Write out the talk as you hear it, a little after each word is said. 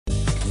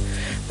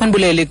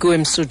Manibulele kuwe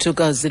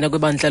msuthukazi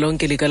nakwibandla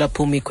lonke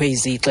likalaphumi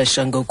kwezi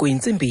ixesha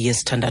ngokuyintsimbi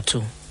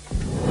yesithandathu.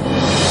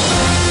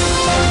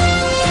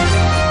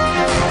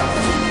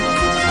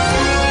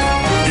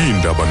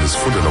 Iindaba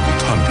nezifundela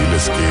kuthambile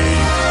sikeyi.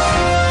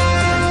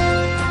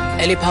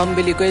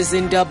 Eliphambili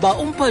kwezindaba,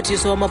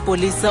 umphathiswa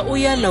wamapolisa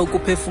uyala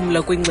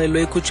ukuphefumla kwingxelo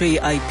ekhutshwe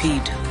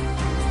yeIPID.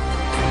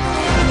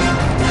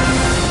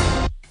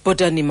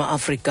 Botanima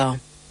Afrika.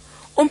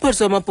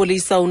 Umphathiswa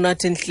wamapolisa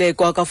uNathi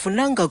Nhleko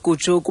akafunanga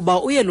kutsho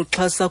ukuba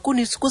uyaluxhasa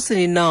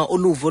kusini na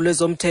uluvo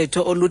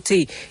lwezomthetho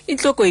oluthi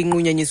intloko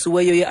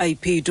enqunyanyisiweyo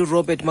yeIPID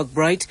uRobert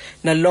McBride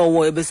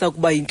nalowo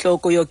ebesakuba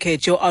yintloko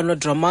yooKhetshe uAnwa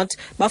Dramat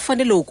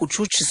bafanele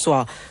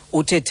ukutshutshiswa.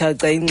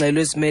 Uthethaca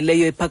ingxelo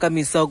ezimeleyo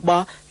ephakamisa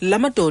ukuba la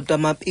madoda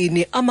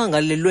mabini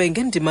amangalelwe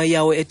ngendima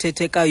yawo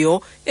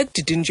ethethekayo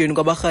ekudidinjweni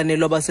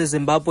kwabarhanelwa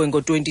baseZimbabwe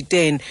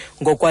ngo-2010.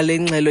 Ngokwale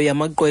ngxelo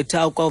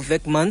yamagqwetha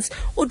akwaVekmans,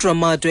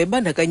 uDramat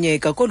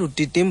ebandakanyeka kolu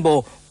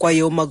didimbo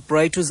kwaye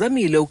uMcBride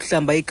uzamile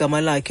ukuhlamba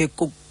igama lakhe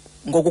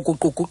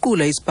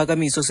ngokuguquguqula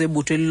isiphakamiso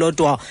sebutho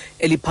elilodwa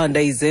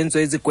eliphanda izenzo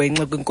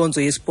ezigwenxa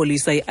kwinkonzo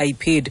yesipolisa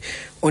yeIPID.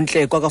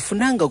 uNhleko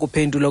akafunanga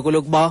kuphendula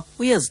kolokuba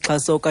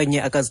uyazixhasa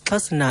okanye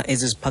akazixhasi na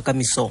ezi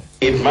ziphakamiso.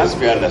 It must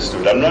be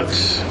understood.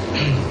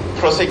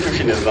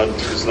 Prosecution is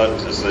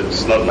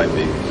not my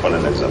big, for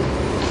an example.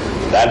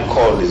 That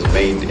call is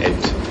made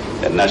at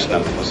the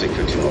National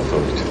Prosecuting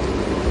Authority.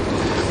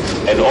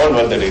 And all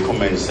what the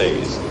report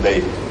says,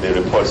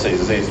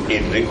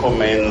 it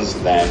recommends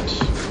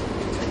that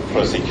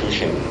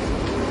prosecution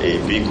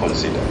be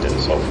considered and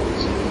so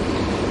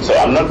forth. So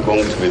I'm not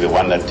going to be the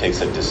one that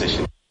takes a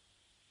decision.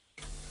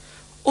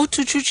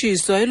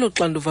 Ukutshutshiswa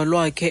eloxanduva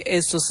lwakhe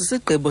eso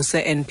sisigqibo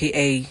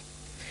se-NPA.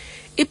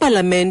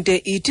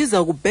 Ipalamente ithi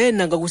iza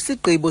kubhena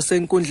ngakusigqibo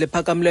senkundla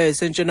ephakamileyo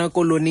yaseNtshona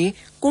Koloni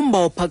kumba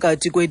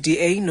ophakathi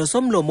kwe-DA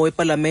nosomlomo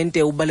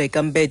wepalamente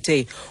ubaleka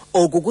Mbethe.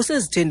 Oku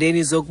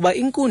kusezithendeni zokuba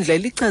inkundla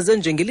ilichaze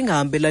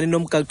njengelingahambelani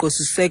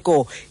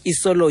nomgaqo-siseko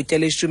isolotya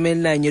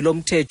le-11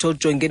 lomthetho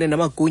ojongene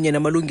namagunya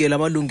namalungelo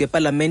amalungu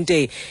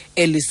epalamente.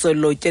 Eli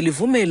solotya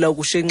livumela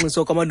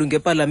ukushenxiswa kwamalungu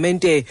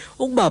epalamente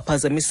ukuba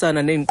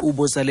aphazamisana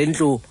neenkqubo zale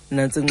ndlu.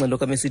 Nantsi ingxelo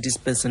kaMercedes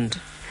Besant.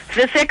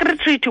 The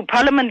Secretary to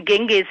Parliament,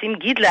 Gengesi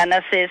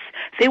Mgidlana, says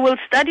they will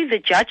study the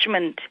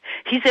judgment.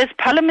 He says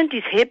Parliament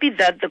is happy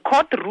that the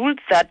court ruled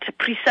that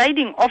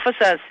presiding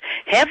officers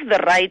have the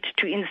right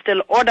to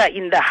instill order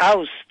in the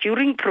House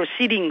during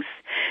proceedings.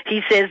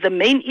 He says the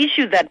main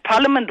issue that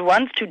Parliament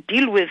wants to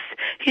deal with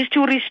is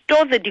to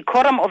restore the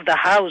decorum of the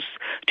House,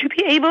 to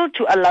be able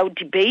to allow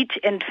debate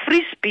and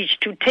free speech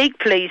to take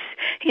place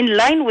in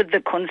line with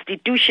the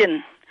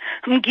Constitution.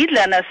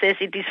 Mgidlana says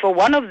it is for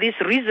one of these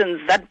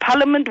reasons that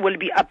Parliament will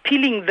be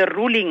appealing the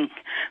ruling.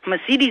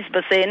 Mercedes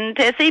Besant,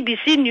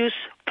 SABC News,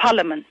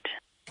 Parliament.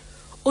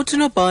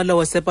 Uthunobhala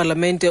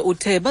wasepalamente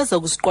uthe baza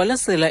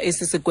kusiqwalasela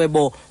esi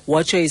sigwebo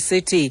watsho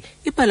esithi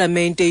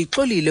ipalamente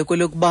ixolile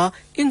kwelokuba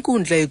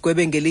inkundla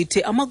igwebe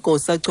ngelithi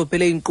amagosa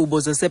achophele iinkqubo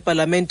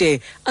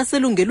zasepalamente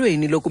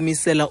aselungelweni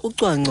lokumisela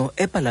ucwangco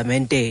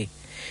epalamente.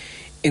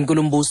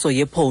 Inkulumbuso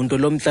yephondo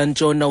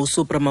lomntla-ntshona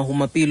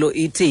uSupramaHumapilo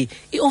ithi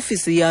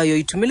iofisi yayo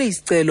ithumele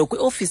isicelo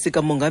kwiofisi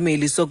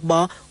kamongameli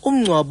sokuba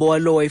umngcwabo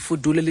walowo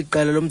wayefudule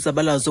liqela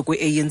lomzabalazo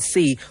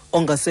kwi-ANC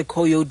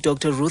ongasekhoyo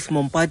uDr Ruth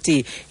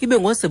Mompati ibe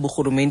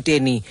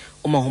ngwaseburhulumenteni.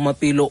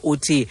 uMahumapilo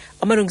uthi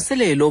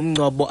amalungiselelo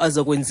omngcwabo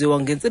aza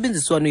kwenziwa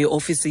ngentsebenziswano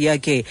yeofisi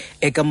yakhe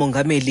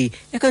ekamongameli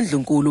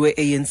ekandlunkulu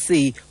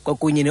we-ANC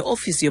kwakunye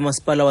neofisi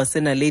yomasipala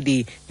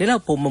waseNaledi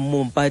nelapho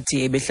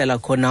Mompati ebehlala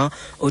khona.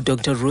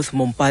 uDr Ruth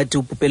Mompati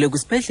ubhubhele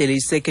kwisibhedlele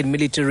i-2nd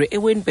Military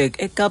eWynberg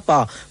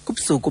eKapa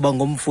kubusuku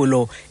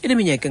bangomvulo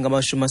eneminyaka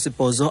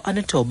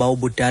engama-89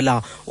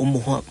 ubudala.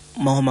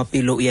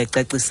 uMahumapilo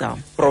uyacacisa.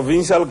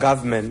 Provincial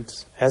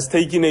government has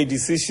taken a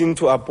decision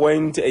to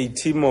appoint a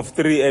team of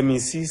 3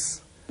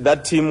 MECs.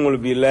 That team will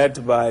be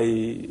led by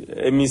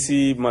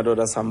MEC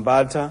Madoda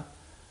Sambata,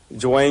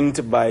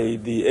 joined by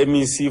the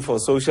MEC for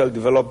Social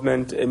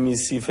Development,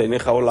 MEC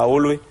Fenecha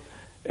Olaolwe,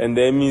 and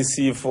the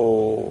MEC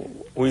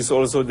who is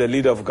also the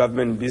leader of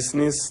government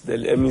business, the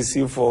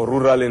MEC for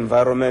Rural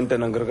Environment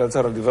and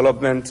Agricultural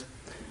Development,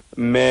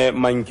 Me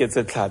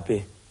Manketse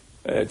Tlhape,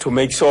 to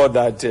make sure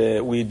that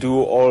we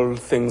do all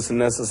things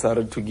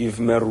necessary to give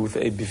Ruth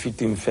a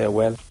befitting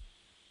farewell.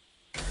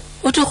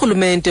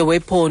 Urhulumente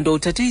wephondo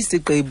uthathe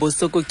isigqibo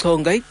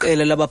sokuchonga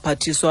iqela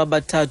labaphathiswa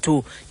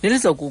abathathu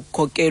neliza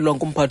kukhokelwa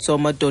ngumphathiswa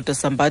wamadoda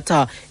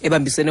Sambatha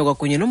ebambisene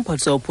kwakunye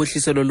nomphathiswa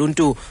wophuhliso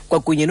loluntu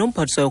kwakunye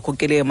nomphathiswa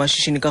wokhokelo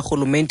yamashishini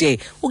karhulumente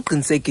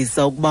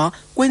uqinisekisa ukuba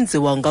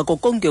kwenziwa ngako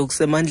konke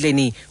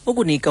okusemandleni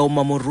ukunika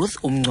umama Ruth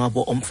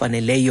umngcwabo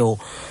omfaneleyo.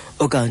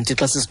 Okanti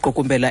xa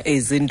sisiqukumbela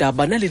ezi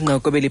ndaba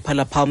nalinqaku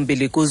ebeliphala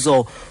phambili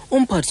kuzo,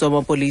 umphathiswa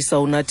wamapolisa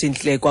uNathi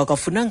Nhleko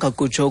akafunanga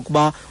kutsho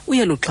ukuba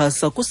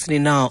uyaluxhasa kusini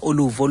na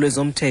uluvo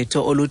lwezomthetho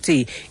oluthi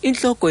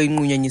intloko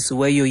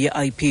enqunyanyisiweyo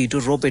yeIPID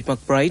uRobert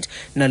McBride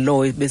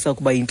nalowo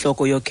ebesakuba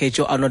yintloko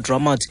yooKhetshe uAnwa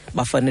Dramat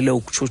bafanele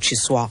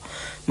ukutshutshiswa.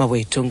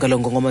 Mawethu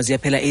ngalongo ngoma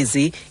ziyaphela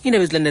ezi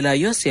indaba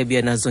ezilandelayo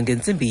siyabuya nazo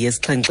ngentsimbi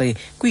yesi-7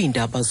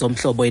 kwiindaba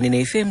zomhlobo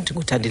yenene FM.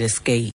 Ndinguthandile Skay.